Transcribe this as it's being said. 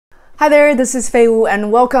Hi there, this is Fei Wu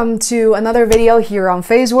and welcome to another video here on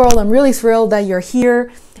Fei's World. I'm really thrilled that you're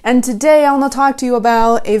here, and today I want to talk to you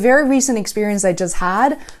about a very recent experience I just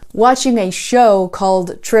had watching a show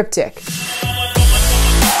called Triptych.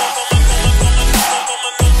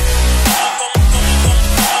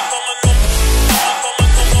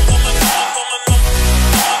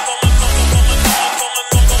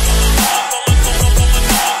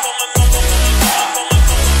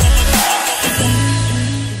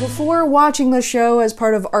 Before watching the show as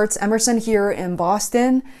part of ArtsEmerson here in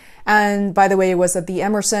Boston, and by the way, it was at the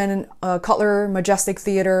Emerson Cutler Majestic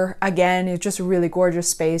Theater. Again, it's just a really gorgeous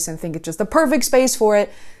space, and I think it's just the perfect space for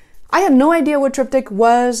it. I had no idea what Triptych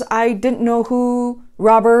was. I didn't know who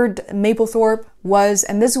Robert Mapplethorpe was,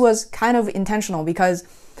 and this was kind of intentional because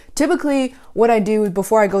typically what I do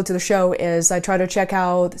before I go to the show is I try to check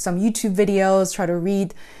out some YouTube videos, try to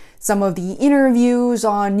read some of the interviews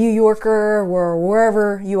on New Yorker or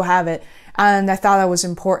wherever you have it, and I thought that was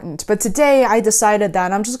important. But today I decided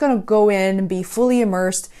that I'm just going to go in and be fully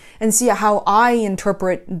immersed and see how I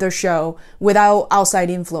interpret the show without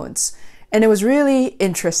outside influence. And it was really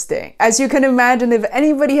interesting. As you can imagine, if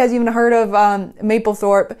anybody has even heard of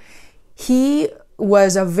Mapplethorpe, he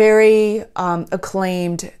was a very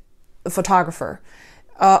acclaimed photographer.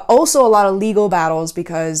 Also a lot of legal battles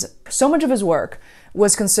because so much of his work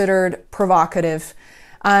was considered provocative,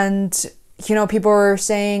 and people were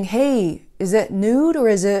saying, hey, is it nude or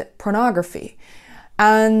is it pornography?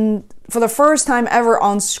 And for the first time ever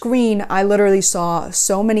on screen, I literally saw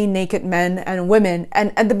so many naked men and women,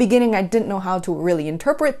 and at the beginning I didn't know how to really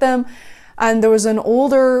interpret them. And there was an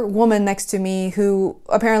older woman next to me who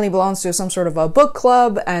apparently belongs to some sort of a book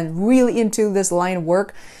club and really into this line of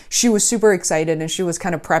work. She was super excited and she was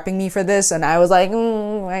kind of prepping me for this. And I was like,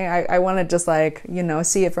 I want to just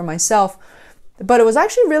see it for myself. But it was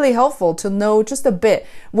actually really helpful to know just a bit.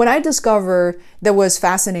 What I discovered that was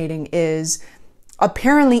fascinating is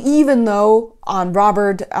apparently even though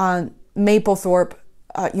Robert Mapplethorpe,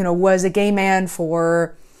 was a gay man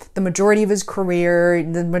for the majority of his career,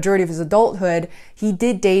 the majority of his adulthood, he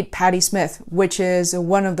did date Patti Smith, which is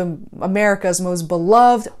one of America's most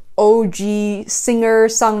beloved OG singer,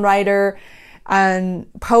 songwriter, and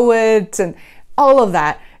poet, and all of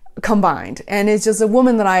that combined. And it's just a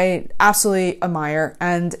woman that I absolutely admire.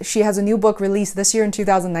 And she has a new book released this year in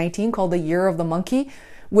 2019 called The Year of the Monkey,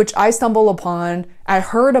 which I stumbled upon, I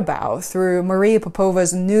heard about through Maria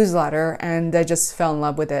Popova's newsletter, and I just fell in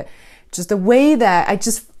love with it. Just the way that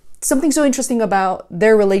something so interesting about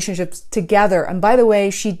their relationships together. And by the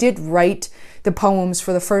way, she did write the poems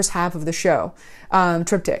for the first half of the show,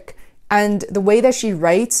 Triptych. And the way that she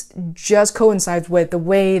writes just coincides with the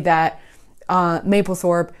way that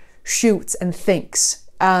Mapplethorpe shoots and thinks.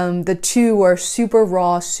 The two are super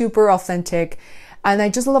raw, super authentic. And I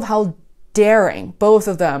just love how daring both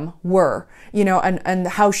of them were, and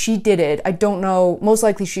how she did it. I don't know, most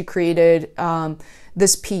likely she created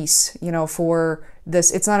this piece, for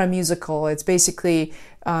this. It's not a musical. It's basically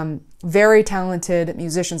very talented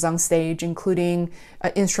musicians on stage, including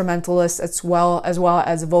instrumentalists as well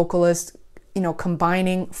as vocalists,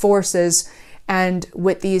 combining forces, and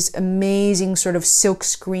with these amazing sort of silk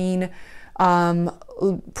screen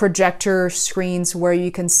projector screens where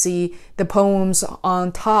you can see the poems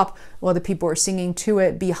on top while the people are singing to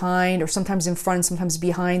it behind, or sometimes in front, sometimes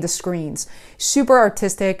behind the screens. Super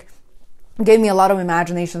artistic. Gave me a lot of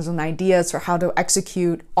imaginations and ideas for how to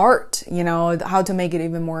execute art, how to make it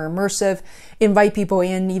even more immersive, invite people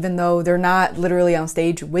in even though they're not literally on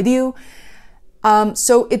stage with you.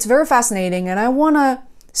 So it's very fascinating, and I want to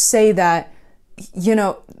say that,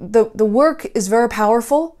 the work is very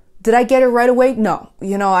powerful. Did I get it right away? No.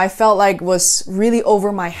 I felt like it was really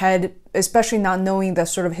over my head, especially not knowing the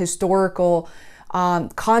sort of historical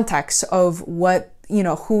context of what,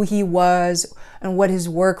 who he was and what his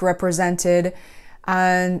work represented,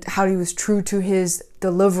 and how he was true to his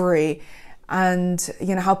delivery, and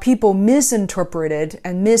how people misinterpreted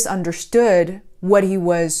and misunderstood what he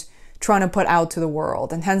was trying to put out to the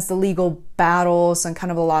world, and hence the legal battles and kind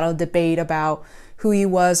of a lot of debate about who he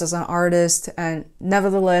was as an artist. And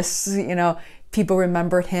nevertheless, people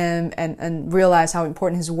remembered him and realized how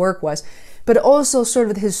important his work was. But also sort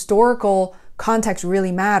of the historical context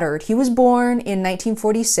really mattered. He was born in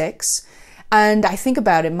 1946. And I think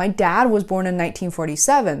about it, my dad was born in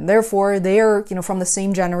 1947. Therefore, they are, from the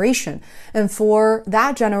same generation. And for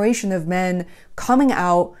that generation of men coming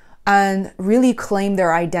out and really claim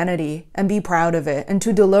their identity and be proud of it, and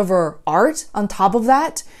to deliver art on top of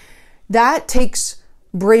that, that takes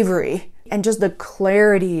bravery and just the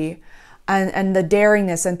clarity and the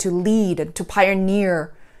daringness, and to lead and to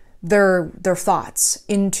pioneer their thoughts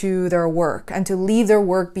into their work and to leave their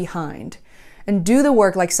work behind and do the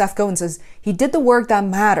work, like Seth Godin says, he did the work that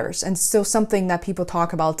matters and still something that people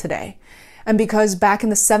talk about today. And because back in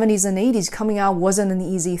the 70s and 80s, coming out wasn't an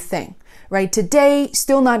easy thing, right? Today,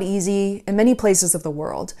 still not easy in many places of the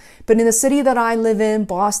world. But in the city that I live in,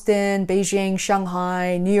 Boston, Beijing,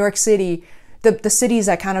 Shanghai, New York City, the cities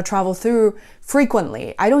I kind of travel through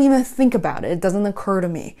frequently, I don't even think about it. It doesn't occur to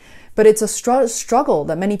me. But it's a struggle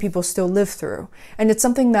that many people still live through. And it's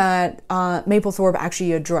something that Mapplethorpe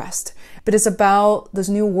actually addressed. But it's about this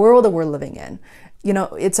new world that we're living in. You know,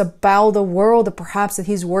 it's about the world that perhaps that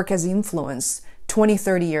his work has influenced 20,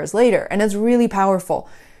 30 years later. And it's really powerful.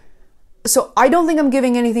 So I don't think I'm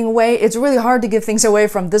giving anything away. It's really hard to give things away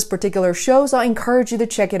from this particular show. So I encourage you to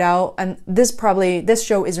check it out. And this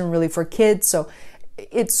show isn't really for kids. So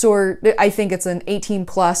I think it's an 18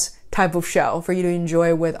 plus type of show for you to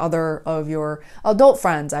enjoy with other of your adult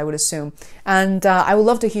friends, I would assume. And I would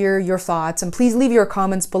love to hear your thoughts, and please leave your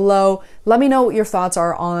comments below. Let me know what your thoughts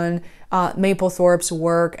are on Mapplethorpe's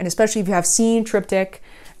work, and especially if you have seen Triptych,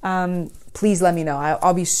 please let me know.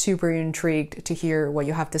 I'll be super intrigued to hear what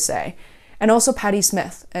you have to say. And also Patti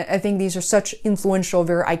Smith. I think these are such influential,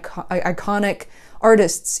 very iconic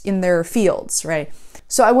artists in their fields, right?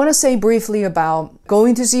 So I want to say briefly about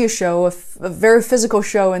going to see a show, a very physical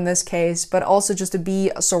show in this case, but also just to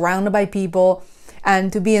be surrounded by people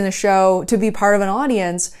and to be in a show, to be part of an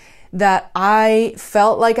audience that I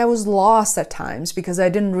felt like I was lost at times because I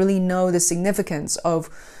didn't really know the significance of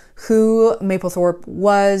who Mapplethorpe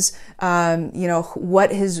was,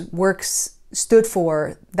 what his works stood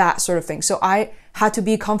for, that sort of thing. So I had to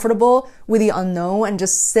be comfortable with the unknown and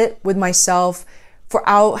just sit with myself for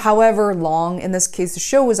however long. In this case, the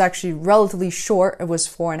show was actually relatively short. It was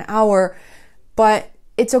for an hour, but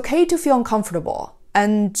it's okay to feel uncomfortable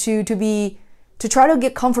and to try to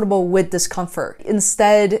get comfortable with discomfort.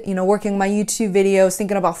 Instead, working on my YouTube videos,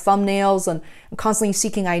 thinking about thumbnails and constantly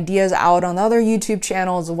seeking ideas out on other YouTube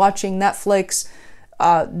channels, watching Netflix,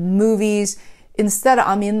 movies. Instead,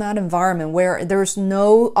 I'm in that environment where there's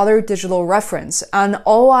no other digital reference, and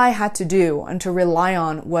all I had to do and to rely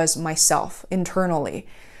on was myself internally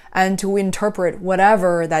and to interpret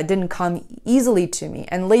whatever that didn't come easily to me,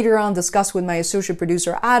 and later on discuss with my associate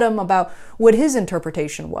producer Adam about what his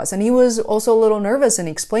interpretation was. And he was also a little nervous in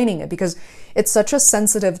explaining it because it's such a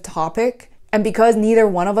sensitive topic, and because neither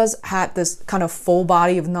one of us had this kind of full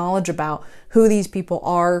body of knowledge about who these people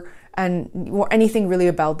are or anything really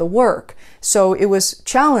about the work. So it was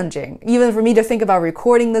challenging, even for me to think about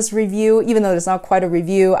recording this review, even though it's not quite a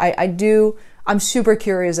review. I'm super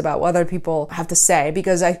curious about what other people have to say,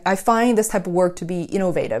 because I find this type of work to be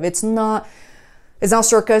innovative. It's not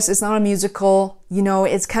circus, it's not a musical,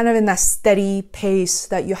 it's kind of in that steady pace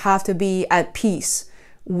that you have to be at peace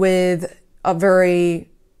with a very,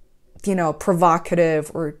 provocative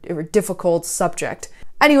or difficult subject.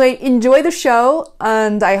 Anyway, enjoy the show,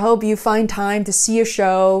 and I hope you find time to see a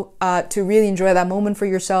show, to really enjoy that moment for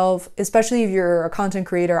yourself, especially if you're a content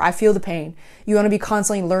creator. I feel the pain. You want to be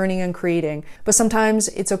constantly learning and creating, but sometimes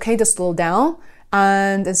it's okay to slow down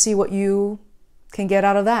and see what you can get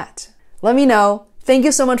out of that. Let me know. Thank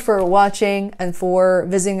you so much for watching and for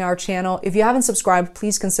visiting our channel. If you haven't subscribed,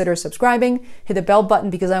 please consider subscribing. Hit the bell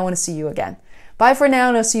button because I want to see you again. Bye for now,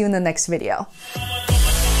 and I'll see you in the next video.